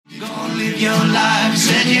live your life.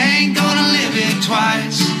 Said you ain't gonna live it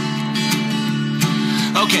twice.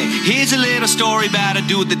 Okay, here's a little story about a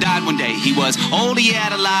dude that died one day. He was old, he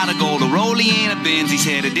had a lot of gold, a rollie and a Benz. He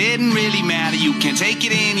said it didn't really matter, you can take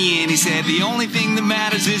it in the end. He said the only thing that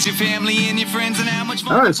matters is your family and your friends and how much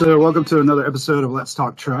fun. All right, so welcome to another episode of Let's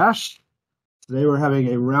Talk Trash. Today we're having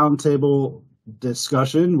a roundtable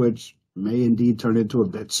discussion, which may indeed turn into a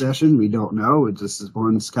bitch session. We don't know. It just is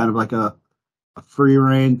one's kind of like a free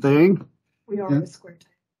reign thing. We are at a square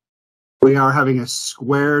table. We are having a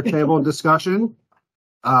square table discussion.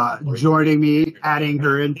 Joining me, adding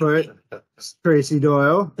her input, Tracy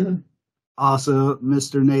Doyle, also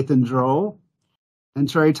Mr. Nathan Droll, and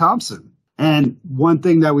Trey Thompson. And one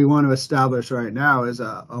thing that we want to establish right now is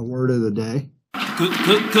a word of the day. Conky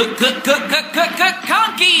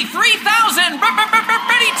 3000,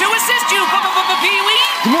 ready to assist you, Pee-wee.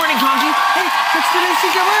 Good morning, Conky. Hey, what's today's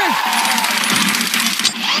secret word?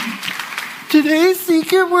 Today's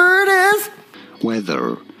secret word is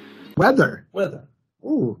Weather. weather.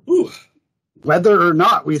 Ooh. Whether or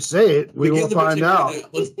not we say it, we will find out.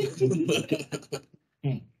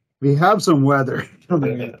 We have some weather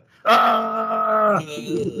coming in.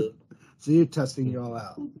 See, testing you all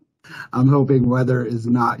out. I'm hoping weather is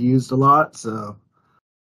not used a lot, so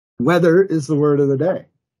weather is the word of the day.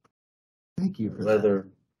 Thank you for Whether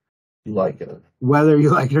you like it. whether you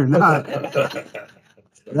like it or not.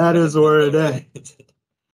 That is the word of the day.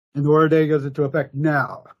 And the word of the day goes into effect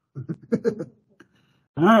now.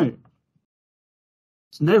 All right.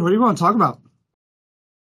 So, Nate, what do you want to talk about?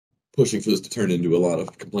 Pushing for this to turn into a lot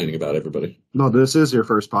of complaining about everybody. Well, this is your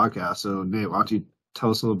first podcast, so Nate, why don't you tell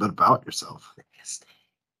us a little bit about yourself?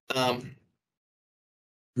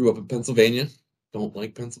 Grew up in Pennsylvania. Don't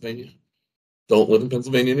like Pennsylvania. Don't live in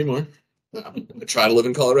Pennsylvania anymore. I try to live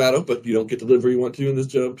in Colorado, but you don't get to live where you want to in this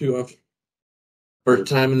job too often. First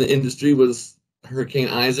time in the industry was Hurricane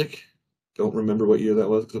Isaac. Don't remember what year that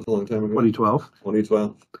was because it's a long time ago. 2012.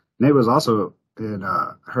 2012. Nate was also in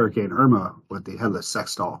Hurricane Irma with the headless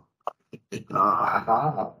sex doll.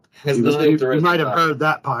 Has You not, might have heard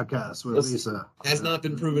that podcast with Lisa. has not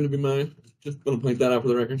been proven to be mine. Just want to point that out for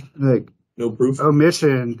the record. Like, No proof.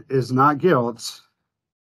 omission is not guilt,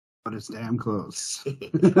 but it's damn close.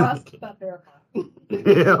 Trust but verify.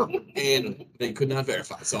 Yeah. And they could not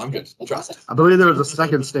verify, so I'm good. Trust. I believe there was a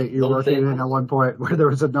second state you were Don't working think- in at one point where there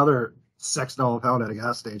was another sex doll found at a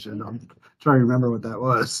gas station. I'm trying to remember what that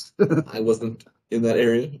was. I wasn't in that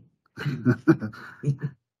area.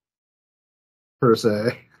 Per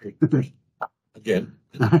se. Again,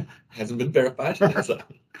 hasn't been verified. So.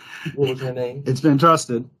 What was her name? It's been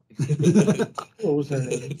trusted. What was her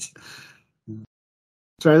name?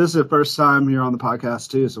 Trey, this is the first time you're on the podcast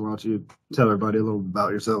too, so why don't you tell everybody a little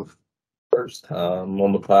about yourself? First time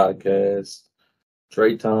on the podcast.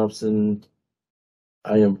 Trey Thompson.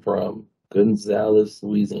 I am from Gonzales,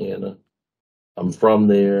 Louisiana. I'm from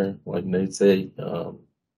there, like they say. I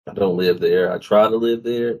don't live there. I try to live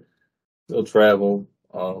there. Still travel.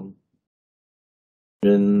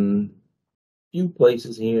 Been a few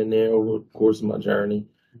places here and there over the course of my journey.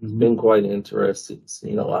 Been quite interested.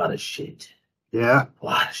 Seen a lot of shit. Yeah. A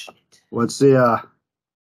lot of shit. What's your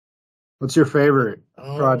favorite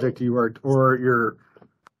project you worked, or your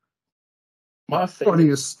My favorite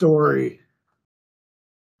funniest story?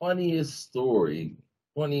 funniest story.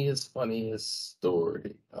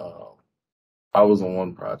 I was on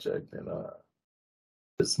one project and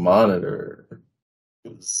this monitor,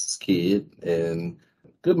 it was this kid and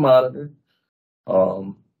good monitor.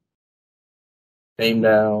 Came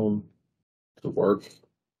down to work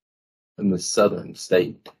in the southern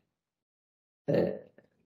state and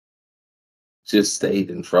just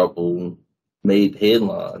stayed in trouble, made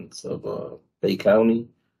headlines of Bay County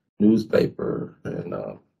newspaper, and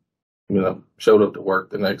showed up to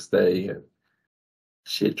work the next day and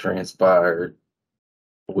shit transpired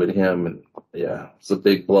with him, and yeah, it's a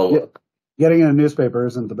big blow up. Getting in a newspaper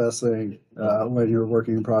isn't the best thing when you're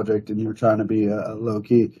working a project and you're trying to be low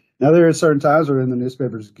key. Now, there are certain times where the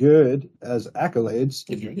newspaper's good as accolades.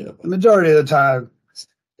 The majority of the time,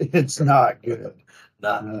 it's not good.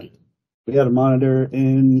 We had a monitor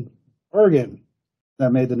in Oregon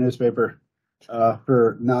that made the newspaper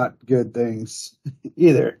for not good things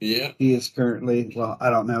either. Yeah. He is currently, well, I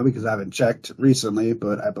don't know because I haven't checked recently,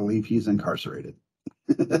 but I believe he's incarcerated.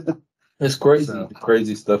 It's crazy, So- the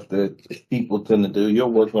crazy stuff that people tend to do.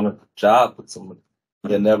 You'll work on a job with someone.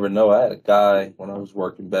 You never know. I had a guy when I was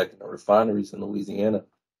working back in the refineries in Louisiana,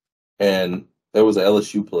 and there was an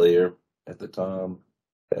LSU player at the time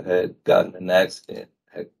that had gotten in an accident,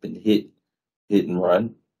 had been hit and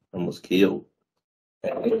run, and was killed.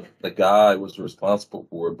 And the guy was responsible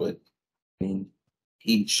for it, but I mean,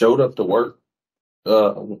 he showed up to work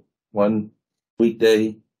one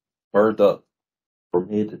weekday, burned up from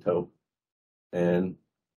head to toe. And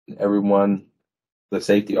everyone, the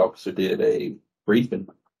safety officer did a briefing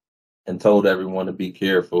and told everyone to be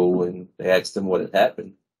careful. And they asked him what had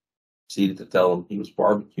happened. Proceeded to tell him he was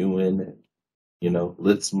barbecuing and,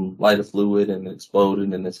 lit some lighter fluid and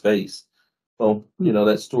exploded in his face. So,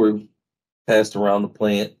 that story passed around the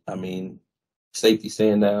plant. I mean, safety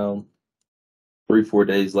stand down. 3-4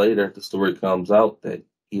 days later, the story comes out that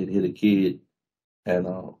he had hit a kid and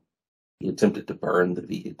he attempted to burn the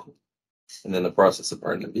vehicle. And in the process of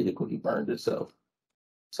burning the vehicle, he burned himself.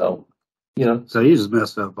 So, So he just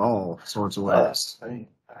messed up all sorts of ways.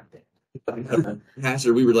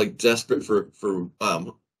 Pastor, we were like desperate for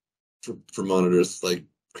monitors, like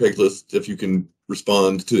Craigslist, if you can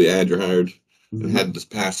respond to the ad you're hired. And had this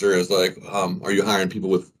pastor as like, are you hiring people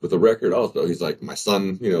with a record also? He's like, my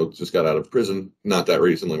son, just got out of prison not that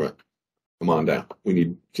recently. Like, come on down.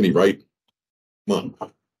 Can he write? Come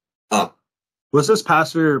on. Was this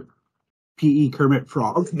pastor P.E. Kermit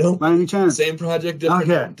Frog? No. By any chance? Same project, different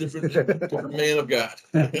man of God.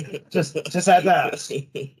 just add that.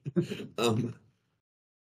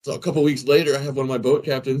 So a couple weeks later, I have one of my boat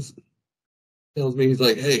captains tells me, he's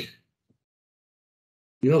like, hey,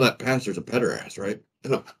 that pastor's a pederast, right?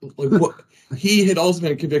 And I'm like, what? He had also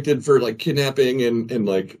been convicted for like kidnapping and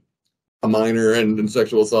like a minor and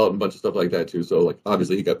sexual assault and a bunch of stuff like that too. So like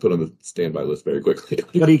obviously he got put on the standby list very quickly.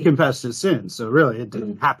 But he confessed his sins, so really it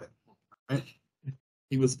didn't happen. Right?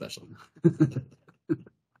 He was special.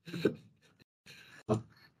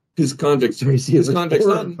 His convict's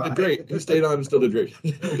not great. He stayed on and still did great.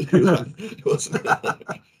 I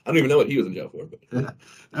don't even know what he was in jail for. But.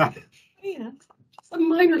 Yeah. Some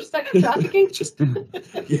minor sex trafficking.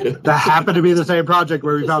 That happened to be the same project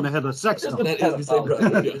where we found a headless sex doll. That is the same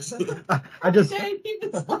project, yes.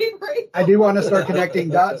 I do want to start connecting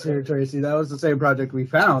dots here, Tracy. That was the same project we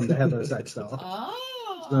found, the headless sex doll. Oh.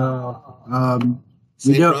 So,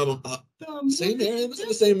 same problem. Same area. It was in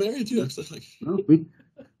the same area too.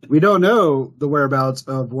 We don't know the whereabouts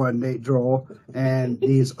of one Nate Droll and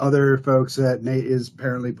these other folks that Nate is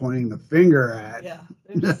apparently pointing the finger at. Yeah.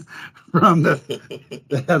 From the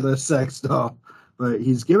headless sex doll. But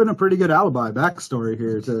he's given a pretty good alibi backstory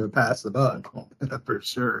here to pass the buck, for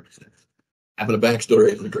sure. Having a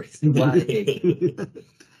backstory is great.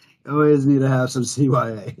 Always need to have some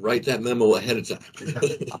CYA. Write that memo ahead of time.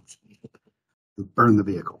 Burn the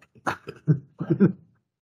vehicle.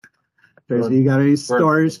 Tracy, you got any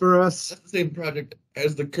stories for us? That's the same project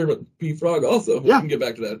as the Kermit P. Frog also. Yeah. We can get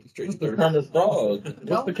back to that straight third. Kermit Frog.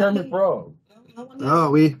 What's the Kermit Frog? Oh,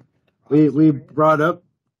 we brought up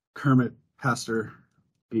Kermit Pastor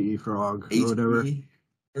P.E. Frog or whatever.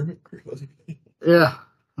 Yeah.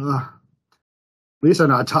 Lisa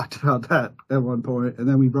and I talked about that at one point, and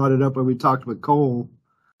then we brought it up when we talked with Cole.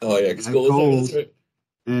 Oh yeah, because Cole is right.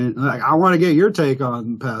 And like, I want to get your take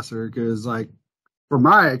on Pastor because, like, for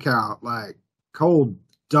my account, like, Cole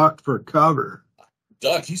ducked for cover.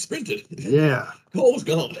 Ducked, he sprinted. Yeah. Cole was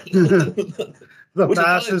gone. The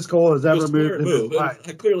fastest Cole has ever moved in his life.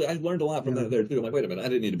 I learned a lot from that there too. I'm like, wait a minute, I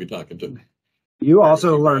didn't need to be talking to him. You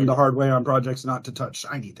also learned the hard way on projects not to touch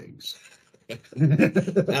shiny things.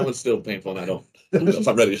 That one's still painful, and I don't know if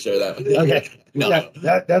I'm ready to share that one. Okay. No,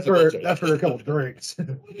 that's for a couple drinks.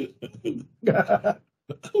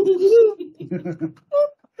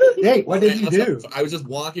 Hey, what did you do? I was just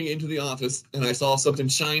walking into the office and I saw something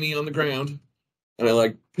shiny on the ground, and I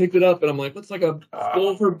like picked it up and I'm like, "What's like a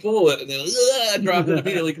sulfur bullet?" And then I dropped it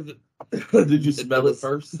immediately because. Did you smell it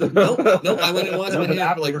first? No. I went and washed my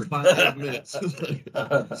hands for like 5 minutes.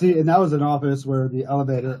 See, and that was an office where the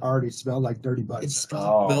elevator already smelled like dirty butts. It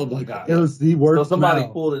smelled like that. It was the worst. So somebody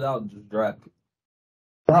smell. pulled it out and just dropped it.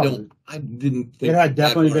 Probably. I didn't think It had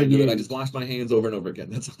definitely been used. I just washed my hands over and over again.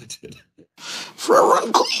 That's all I did.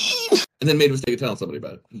 Forever clean. And then made a mistake of telling somebody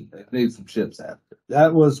about it. They need some chips after.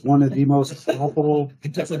 That was one of the most awful. I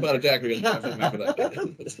definitely bought a daiquiri after that.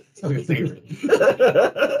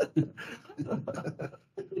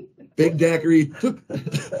 Big daiquiri, put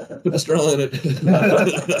a straw in it.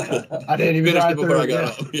 I didn't even Finished drive it before I through. got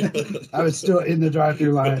out. Yeah. I was still in the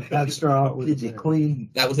drive-through line. That straw was Did you there.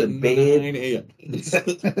 clean? That was at The bed? 9 a.m.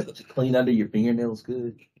 Did you clean under your fingernails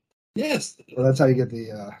good? Yes. Well, that's how you get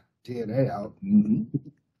the DNA out. Mm-hmm.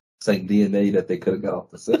 Same DNA that they could have got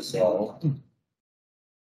off the sex doll.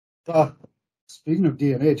 Speaking of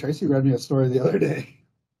DNA, Tracy read me a story the other day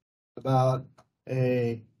about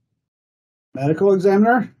a medical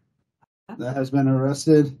examiner that has been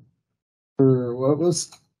arrested for what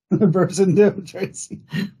was the person doing, Tracy?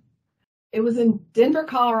 It was in Denver,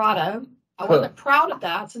 Colorado. I wasn't proud of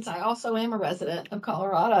that since I also am a resident of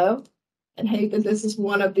Colorado and hate that this is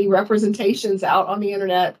one of the representations out on the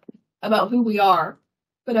internet about who we are.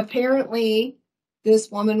 But apparently, this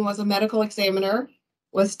woman was a medical examiner,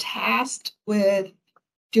 was tasked with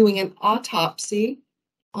doing an autopsy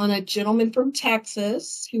on a gentleman from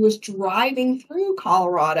Texas who was driving through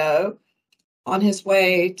Colorado on his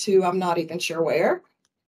way to, I'm not even sure where,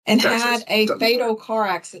 and Texas. had a fatal car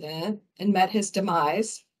accident and met his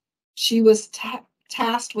demise. She was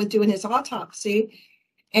tasked with doing his autopsy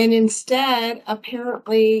and instead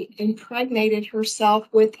apparently impregnated herself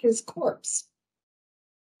with his corpse.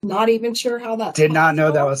 Not even sure how that Did not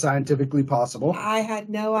know that was scientifically possible. I had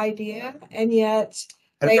no idea, and yet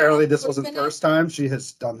And apparently this wasn't the first time she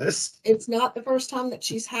has done this. it's not the first time that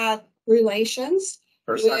she's had relations.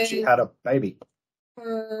 First time she had a baby.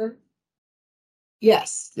 Her,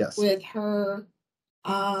 yes, Yes. with her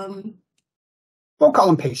We'll call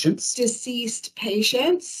them patients. deceased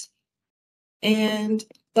patients,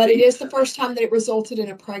 but it is the first time that it resulted in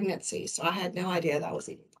a pregnancy. So I had no idea that was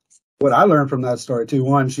even possible. What I learned from that story too,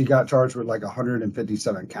 one, she got charged with like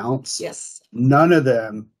 157 counts. Yes, None of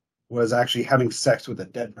them was actually having sex with a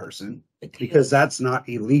dead person because that's not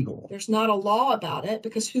illegal. there's not a law about it,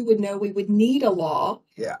 because who would know? We would need a law.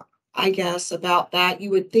 Yeah. I guess about that.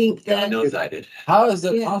 You would think that I know I did. How is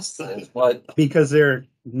that Yes. possible? What? Because they're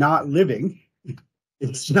not living.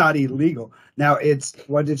 It's not illegal. Now it's,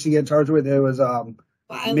 what did she get charged with? It was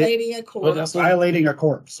violating a Well, court, that's what, violating a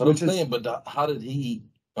corpse, what I'm which is saying. But how did he?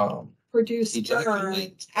 produce sperm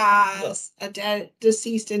Ejaculate. as a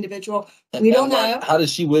deceased individual. And- We and don't like, know. How did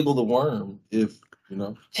she wiggle the worm? If you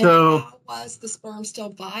know. So- And how was the sperm still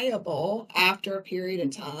viable after a period of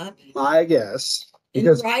time? I guess. In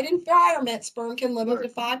Because the right environment, sperm can live up to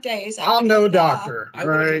 5 days. I'm no doctor, I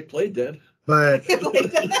right? played dead. But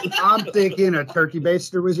I'm thinking a turkey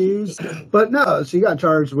baster was used. But no, she got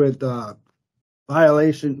charged with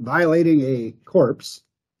violating a corpse,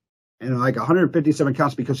 and like 157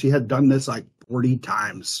 counts because she had done this like 40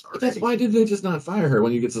 times That's already. why did they just not fire her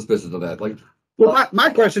when you get suspicious of that? Like, Well, my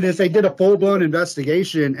question is, they did a full blown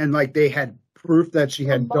investigation, and like they had proof that she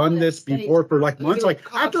had done this before for like months. Like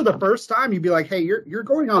after the first time, you'd be like, "Hey, you're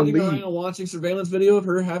going on you leave." watching surveillance video of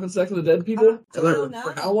her having sex with dead people I don't for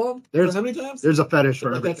know. how long? There's- For how many times? There's a fetish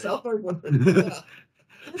for Like that everything. South Park one.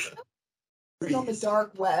 It's on the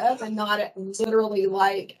dark web and not literally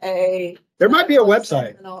like a. There might be a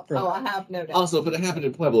website. Oh, for that. I have no doubt. Also, if it happened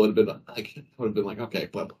in Pueblo, it would have been like, okay,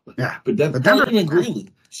 Pueblo. Yeah, But Denver, But Denver- Not even Greeley.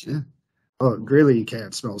 oh, Greeley, you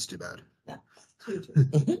can't. Smells too bad.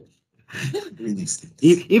 Greeley stinks.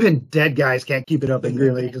 Even dead guys can't keep it up in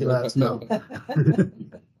Greeley because of that smell.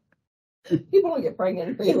 People don't get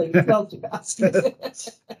pregnant really. It smells too fast.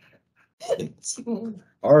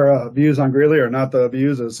 Our views on Greeley are not the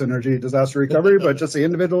views of Synergy Disaster Recovery, but just the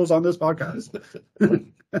individuals on this podcast.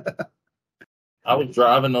 I was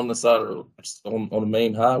driving on the side of on the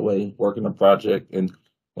main highway working a project, and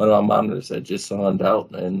one of my monitors had just signed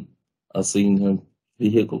out, and I seen him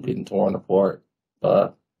vehicle getting torn apart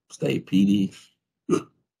by state PD,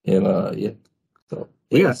 and yeah, so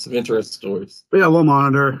Yeah. some interesting stories. We got a little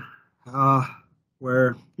monitor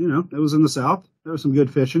where, it was in the south. There was some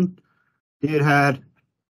good fishing. He had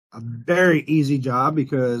a very easy job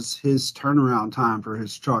because his turnaround time for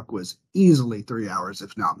his truck was easily 3 hours,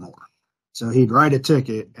 if not more. So he'd write a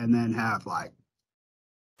ticket and then have like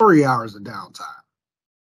 3 hours of downtime.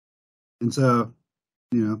 And so,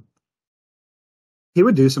 he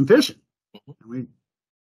would do some fishing. And we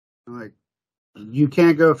like, you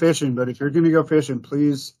can't go fishing, but if you're going to go fishing,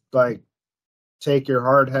 please like take your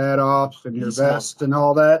hard hat off and your Be smart. vest and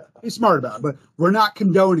all that. Be smart about it. But we're not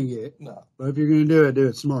condoning it. No, But if you're going to do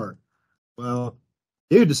it smart. Well,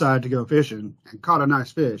 he decided to go fishing and caught a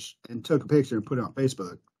nice fish and took a picture and put it on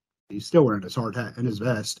Facebook. He's still wearing his hard hat and his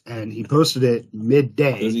vest, and he posted it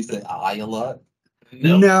midday. does he say "I" a lot?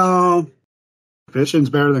 No. Fishing's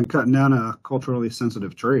better than cutting down a culturally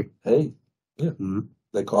sensitive tree. Hey, Mhm.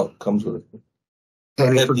 they call it comes with it.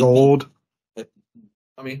 Penny for gold.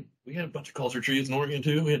 I mean, we had a bunch of culture trees in Oregon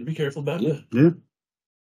too. We had to be careful about it. Yeah. Yeah.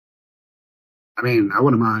 I mean, I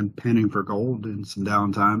wouldn't mind penning for gold in some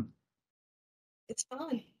downtime. It's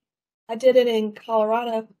fun. I did it in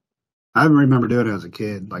Colorado. I remember doing it as a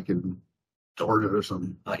kid, like in Georgia or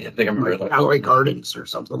something. I think I remember Like Callaway Gardens or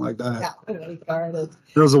something like that. Yeah, really started.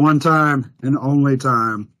 There was the one time and only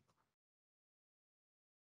time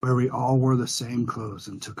where we all wore the same clothes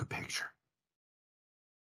and took a picture.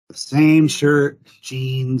 The same shirt,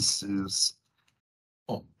 jeans. It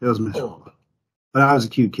was miserable. But I was a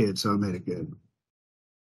cute kid, so it made it good.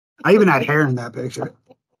 I even had hair in that picture.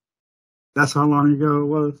 That's how long ago it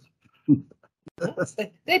was.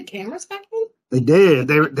 They had cameras back then? They did.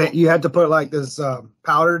 They you had to put like this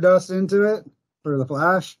powder dust into it for the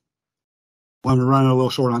flash. Well, we're running a little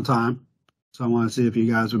short on time, so I want to see if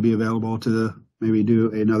you guys would be available to maybe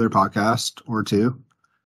do another podcast or two.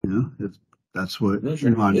 You know, if that's what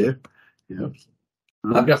you want to do. Yeah.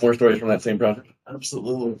 I've got more stories from that same project.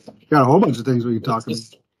 Absolutely. Got a whole bunch of things we can talk about.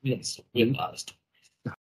 Yes, be honest.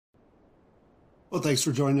 Well, thanks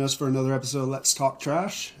for joining us for another episode of Let's Talk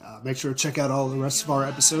Trash. Make sure to check out all the rest of our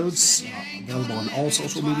episodes, available on all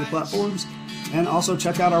social media platforms. And also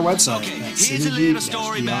check out our website at Here's a little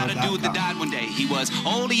story about a dude that died one day. He was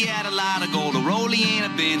old, he had a lot of gold, a rollie and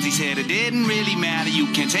a Benz. He said it didn't really matter, you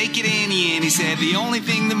can take it in the end. He said the only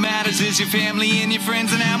thing that matters is your family and your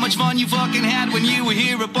friends and how much fun you fucking had when you were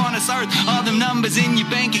here upon this earth. All the numbers in your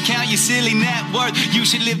bank account, your silly net worth. You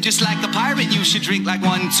should live just like a pirate, you should drink like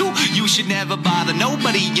one too. You should never bother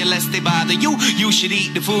nobody unless they bother you. You should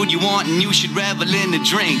eat the food you want and you should revel in the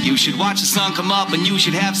drink. You should watch the sun come up and you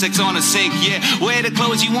should have sex on a sink, yeah. Wear the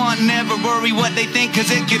clothes you want, never worry what they think,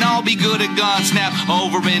 cause it can all be good or gone. Snap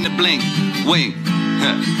over in a blink, wink.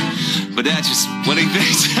 But that's just what he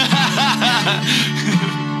thinks.